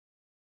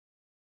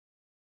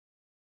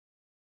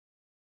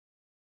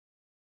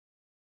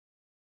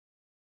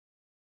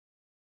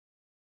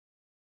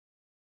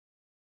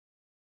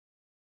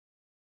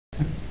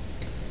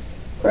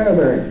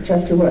Cryoburn,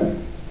 Chapter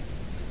 1.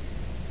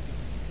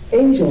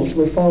 Angels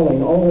were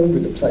falling all over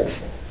the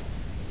place.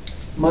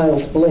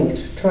 Miles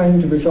blinked, trying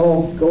to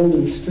resolve the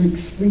golden streaks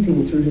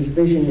sleeting through his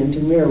vision into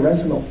mere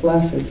retinal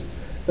flashes,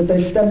 but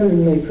they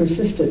stubbornly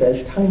persisted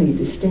as tiny,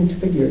 distinct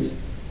figures,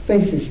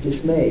 faces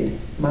dismayed,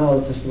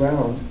 mouths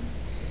round.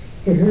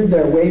 He heard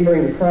their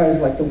wavering cries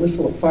like the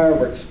whistle of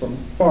fireworks from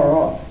far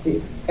off,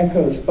 the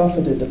echoes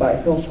buffeted by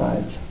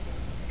hillsides.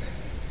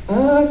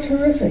 Ah,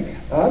 terrific.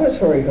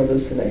 Auditory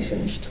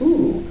hallucinations,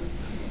 too.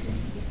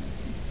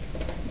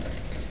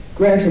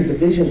 Granted, the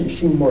vision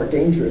seemed more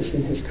dangerous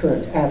in his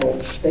current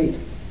adult state.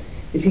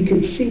 If he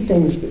could see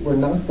things that were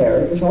not there,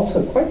 it was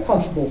also quite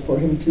possible for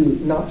him to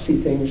not see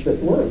things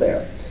that were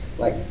there,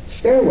 like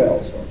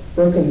stairwells or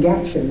broken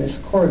gaps in this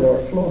corridor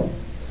floor,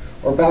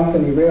 or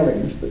balcony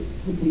railings, but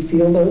would he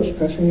feel those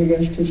pressing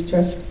against his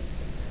chest?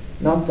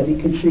 Not that he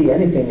could see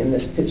anything in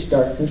this pitch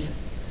darkness,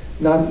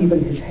 not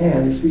even his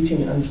hands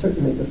reaching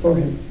uncertainly before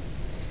him.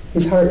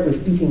 His heart was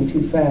beating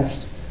too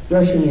fast,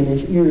 rushing in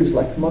his ears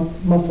like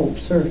muffled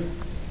surf,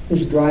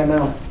 his dry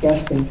mouth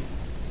gasping.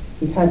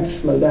 He had to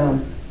slow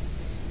down.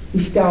 He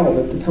scowled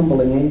at the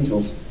tumbling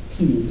angels,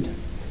 peeved.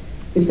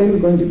 If they were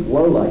going to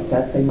glow like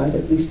that, they might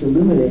at least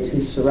illuminate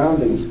his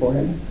surroundings for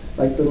him,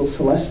 like little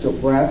celestial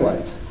grav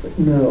lights. But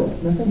no,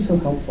 nothing so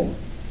helpful.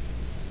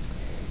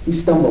 He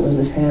stumbled and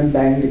his hand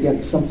banged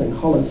against something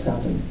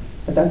hollow-sounding.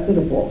 Had that bit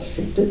of wall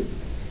shifted?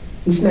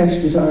 He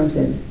snatched his arms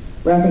in,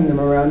 wrapping them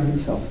around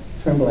himself,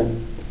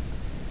 trembling.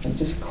 And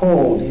just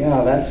cold,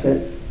 yeah, that's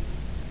it.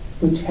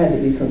 Which had to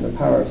be from the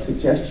power of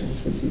suggestion,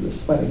 since he was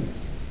sweating.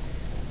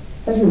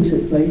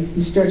 Hesitantly,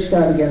 he stretched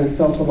out again and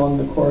felt along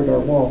the corridor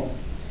wall.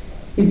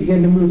 He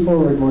began to move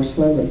forward more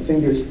slowly,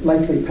 fingers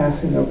lightly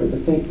passing over the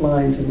faint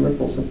lines and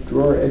ripples of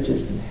drawer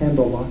edges and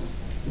handle locks,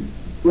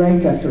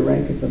 rank after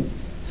rank of them,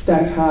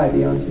 stacked high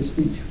beyond his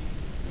reach.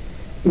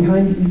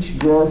 Behind each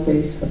drawer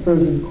face, a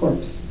frozen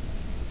corpse,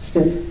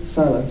 stiff,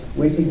 silent,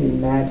 waiting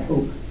in mad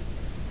hope.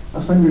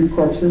 100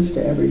 corpses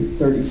to every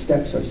 30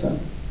 steps or so,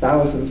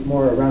 thousands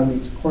more around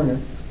each corner,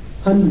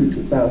 hundreds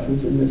of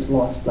thousands in this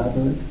lost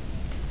labyrinth.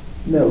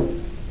 No,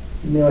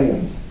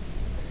 millions.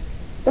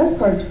 That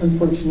part,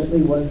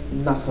 unfortunately, was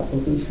not a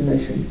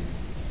hallucination.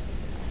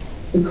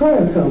 The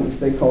cryocombs,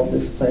 they called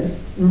this place,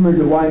 rumored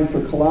to wind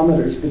for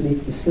kilometers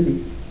beneath the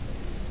city.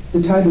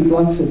 The tidy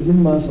blocks of new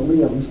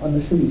mausoleums on the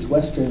city's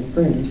western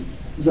fringe,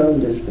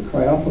 zoned as the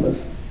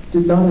Cryopolis,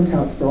 did not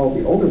account for all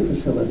the older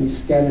facilities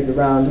scattered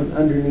around and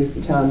underneath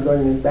the town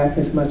going back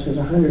as much as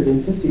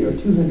 150 or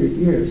 200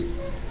 years,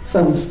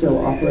 some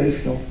still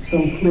operational,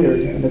 some cleared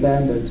and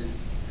abandoned,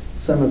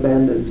 some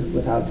abandoned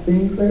without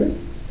being cleared.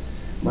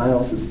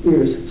 Miles's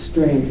ears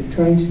strained,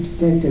 trying to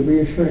detect a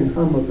reassuring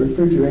hum of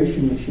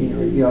refrigeration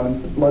machinery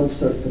beyond the blood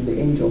surf and the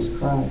angels'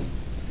 cries.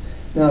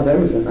 Now there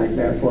was a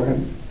nightmare for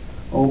him.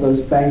 All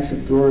those banks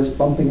of drawers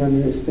bumping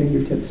under his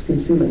fingertips,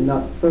 concealing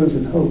not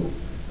frozen hope,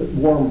 but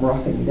warm,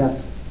 rotting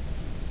death.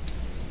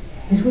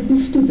 It would be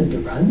stupid to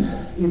run,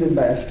 even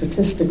by a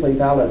statistically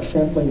valid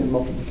sampling and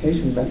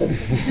multiplication method.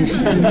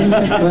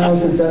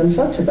 Miles had done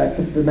such a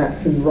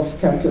back-of-the-napkin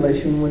rough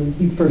calculation when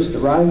he first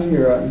arrived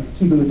here on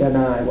Kibu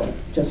Danai,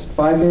 just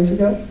 5 days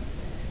ago?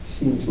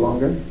 Seems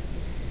longer.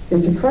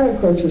 If the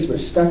cryocorpses were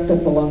stacked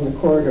up along the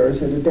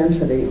corridors at a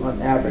density,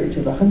 on average,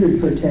 of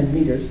 100 per 10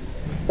 meters,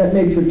 that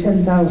made for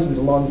 10,000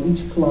 along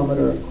each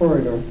kilometer of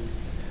corridor.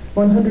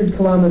 100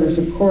 kilometers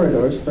of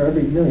corridors for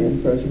every million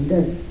frozen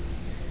dead.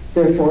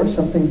 Therefore,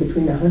 something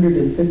between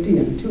 150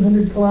 and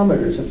 200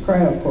 kilometers of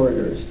cryo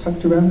corridors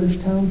tucked around this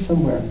town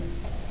somewhere.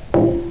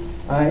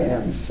 I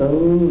am so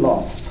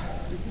lost.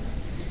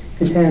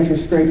 His hands were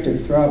scraped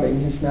and throbbing,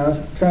 his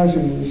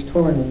trouser knees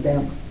torn and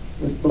damp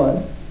with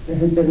blood. There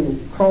had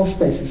been crawl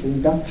spaces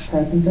and ducts,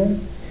 hadn't there?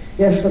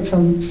 Yes, what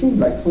some seemed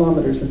like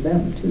kilometers of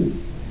them, too.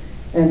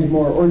 And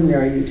more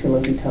ordinary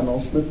utility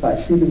tunnels lit by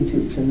ceiling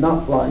tubes and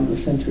not lined with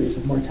centuries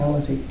of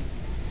mortality.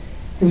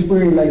 His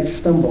weary legs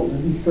stumbled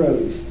and he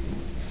froze.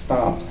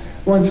 Stopped,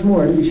 once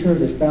more to be sure of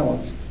his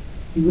balance.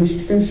 He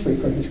wished fiercely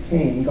for his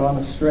cane, gone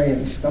astray in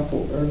the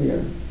scuffle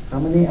earlier. How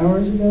many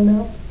hours ago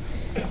now?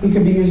 He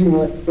could be using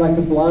it like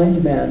a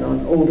blind man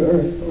on old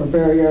Earth or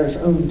Barriere's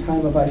own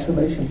time of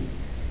isolation,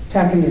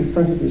 tapping in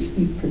front of his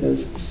feet for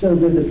those so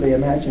vividly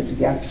imagined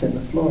gaps in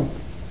the floor.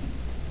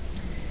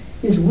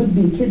 His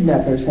would-be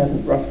kidnappers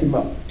hadn't roughed him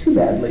up too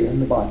badly in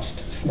the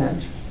botched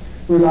snatch,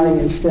 relying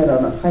instead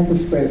on a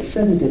hypospray of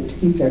sedative to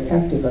keep their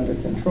captive under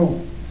control.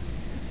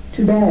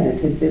 Too bad it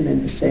had been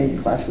in the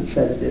same class of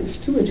sedatives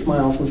to which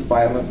Miles was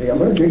violently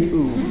allergic,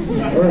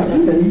 or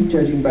even,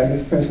 judging by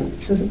his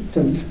present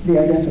symptoms, the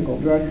identical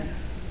drug.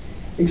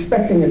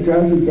 Expecting a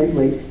drowsy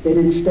deadweight, they'd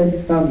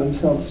instead found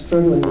themselves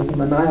struggling with a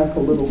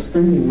maniacal little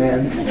screaming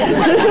man.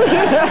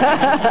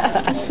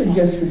 This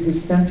suggested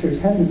his snatchers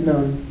hadn't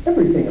known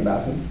everything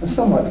about him, a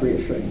somewhat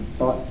reassuring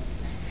thought,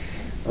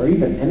 or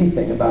even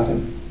anything about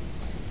him.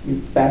 You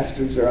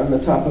bastards are on the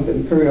top of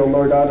Imperial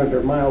Lord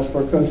Auditor Miles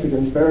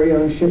Vorkosigan's very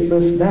own shit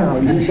list now,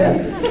 you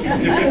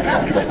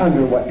bet. But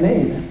under what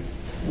name?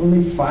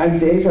 Only 5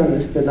 days on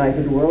this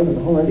benighted world and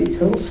already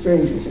total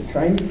strangers are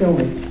trying to kill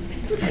me.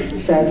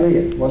 Sadly,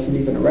 it wasn't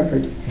even a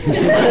record.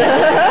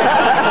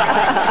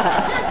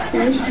 He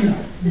wished you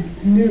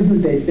knew who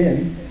they'd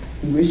been.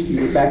 He wished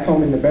you were back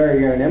home in the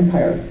Barrier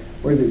Empire,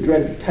 where the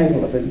dread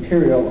title of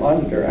Imperial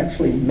Auditor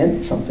actually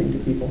meant something to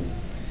people.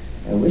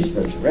 I wish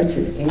those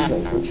wretched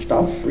angels would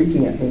stop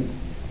shrieking at me.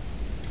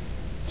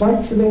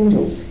 Flights of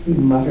angels, he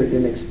muttered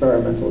in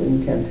experimental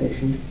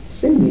incantation,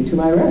 sing me to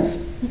my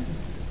rest.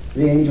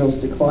 The angels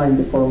declined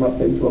to form up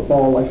into a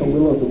ball like a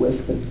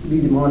will-o'-the-wisp and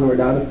lead him onward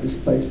out of this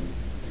place.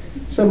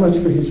 So much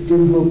for his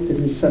dim hope that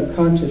his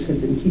subconscious had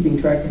been keeping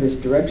track of his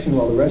direction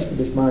while the rest of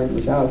his mind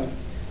was out,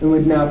 and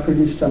would now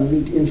produce some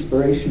neat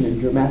inspiration in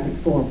dramatic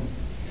form.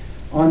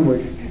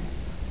 Onward,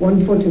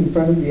 one foot in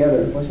front of the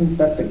other. Wasn't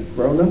that the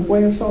grown-up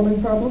way of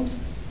solving problems?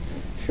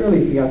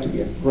 Surely he ought to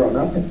be a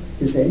grown-up at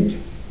his age.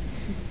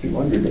 He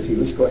wondered if he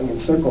was going in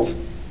circles.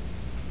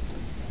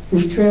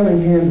 His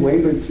trailing hand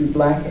wavered through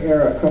black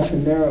air across a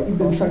narrow. He'd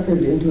been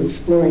suckered into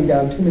exploring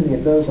down too many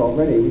of those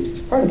already, which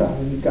is part of how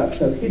he got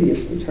so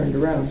hideously turned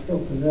around, still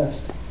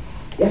possessed.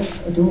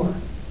 Yes, a door.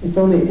 If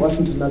only it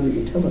wasn't another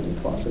utility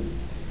closet.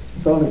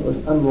 If only it was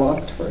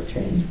unlocked for a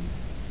change.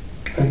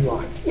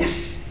 Unlocked,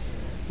 yes!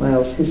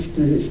 Miles hissed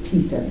through his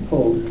teeth and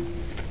pulled.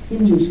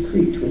 Hinges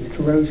creaked with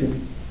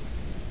corrosion.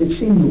 It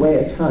seemed to weigh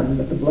a ton,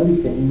 but the bloody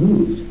thing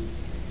moved.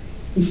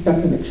 He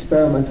stuck an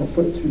experimental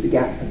foot through the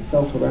gap and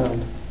felt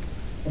around.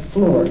 A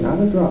floor, not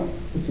a drop,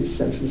 if his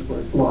senses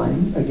weren't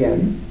lying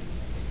again.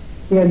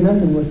 He had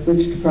nothing with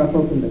which to prop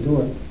open the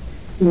door.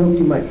 He hoped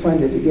he might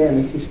find it again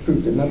if this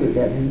proved another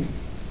dead end.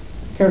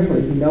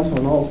 Carefully, he knelt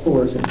on all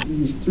fours and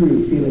eased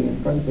through, feeling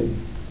in front of him.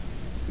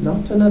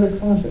 Not another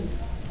closet.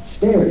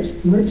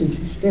 Stairs,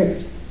 emergency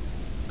stairs.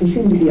 He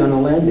seemed to be on a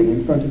landing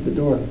in front of the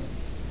door.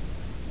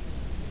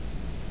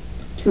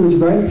 To his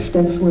right,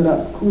 steps went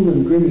up, cool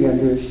and gritty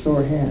under his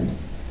sore hand.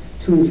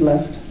 To his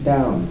left,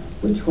 down.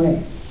 Which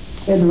way?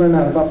 He had to run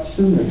out of up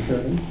sooner,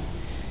 surely.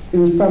 It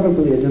was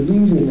probably a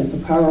delusion, if a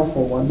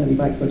powerful one, that he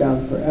might go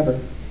down forever.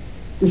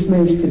 This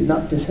maze could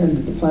not descend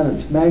to the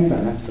planet's magma,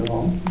 after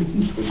all. The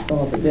heat was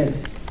full of the dead.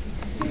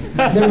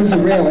 There was a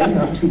railing,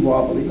 not too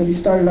wobbly, but he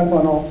started up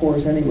on all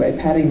fours anyway,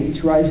 patting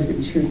each riser to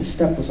be sure the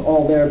step was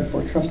all there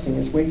before trusting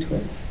his weight to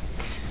it.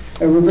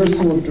 A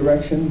reversal of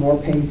direction,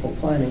 more painful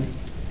climbing.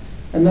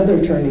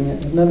 Another turning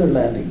at another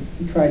landing.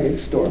 He tried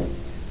its door,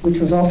 which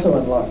was also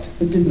unlocked,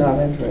 but did not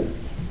enter it.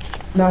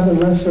 Not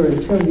unless or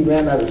until he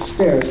ran out of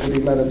stairs would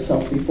he let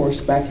himself be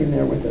forced back in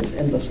there with those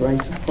endless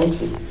ranks of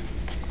corpses.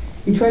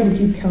 He tried to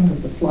keep count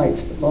of the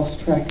flights, but lost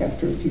track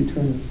after a few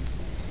turns.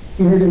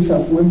 He heard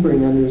himself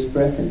whimpering under his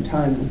breath in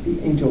time with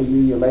the angel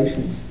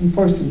ululations, and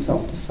forced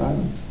himself to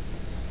silence.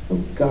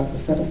 Oh God,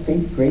 was that a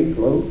faint gray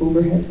glow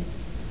overhead?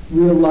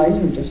 Real light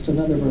or just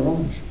another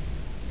mirage?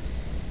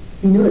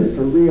 He knew it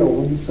for real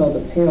when he saw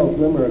the pale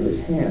glimmer of his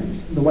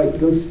hands, the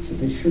white ghosts of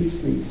his shirt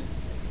sleeves.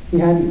 He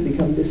hadn't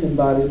become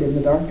disembodied in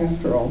the dark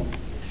after all.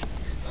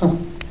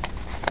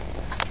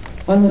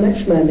 On the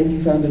next landing, he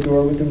found a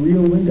door with a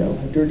real window,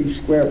 a dirty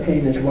square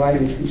pane as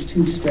wide as his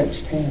two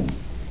stretched hands.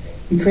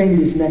 He craned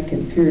his neck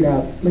and peered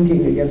out,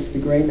 blinking against the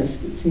grayness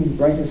that seemed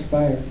bright as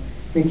fire,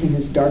 making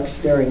his dark,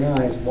 staring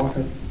eyes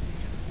water.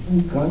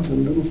 Oh, God's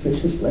little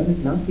fishes, let it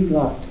not be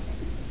locked.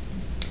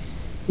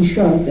 He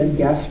shrugged and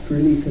gasped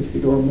relief as the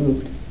door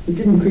moved. It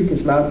didn't creak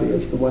as loudly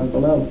as the one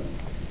below.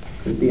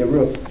 Could be a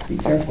roof. Be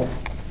careful.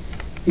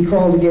 He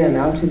crawled again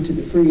out into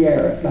the free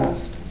air at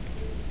last.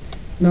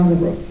 Not a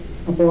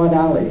roof. A broad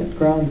alley at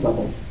ground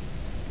level.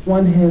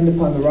 One hand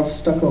upon the rough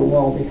stucco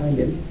wall behind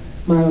him,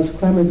 Miles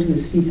clambered to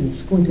his feet and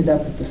squinted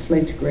up at the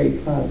slate-gray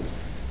clouds,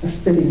 a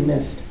spitting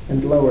mist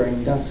and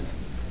lowering dusk,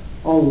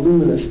 all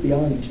luminous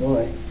beyond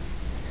joy.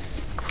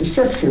 The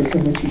structure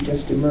from which he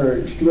just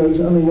emerged rose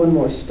only one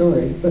more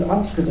story, but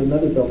opposite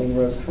another building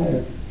rose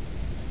higher.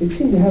 It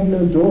seemed to have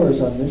no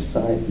doors on this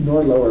side,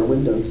 nor lower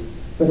windows,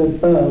 but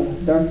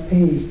above, dark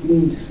panes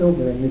gleamed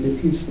silver in the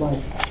diffuse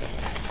light.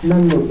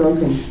 None were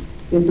broken,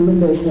 yet the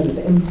windows had an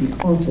empty,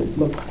 haunted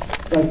look,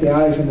 like the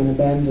eyes of an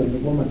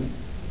abandoned woman.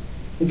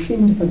 It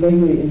seemed a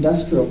vaguely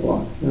industrial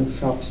block, no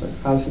shops or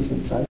houses inside.